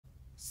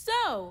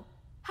So,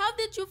 how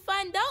did you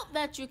find out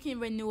that you can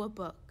renew a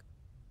book?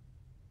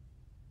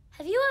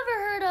 Have you ever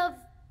heard of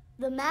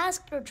the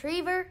masked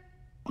retriever?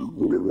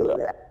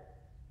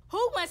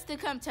 Who wants to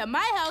come to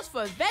my house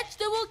for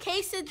vegetable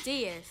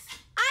quesadillas?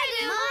 I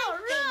do! All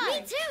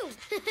right. Me too!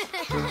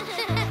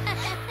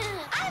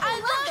 I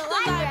love the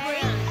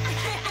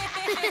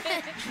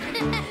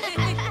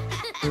library.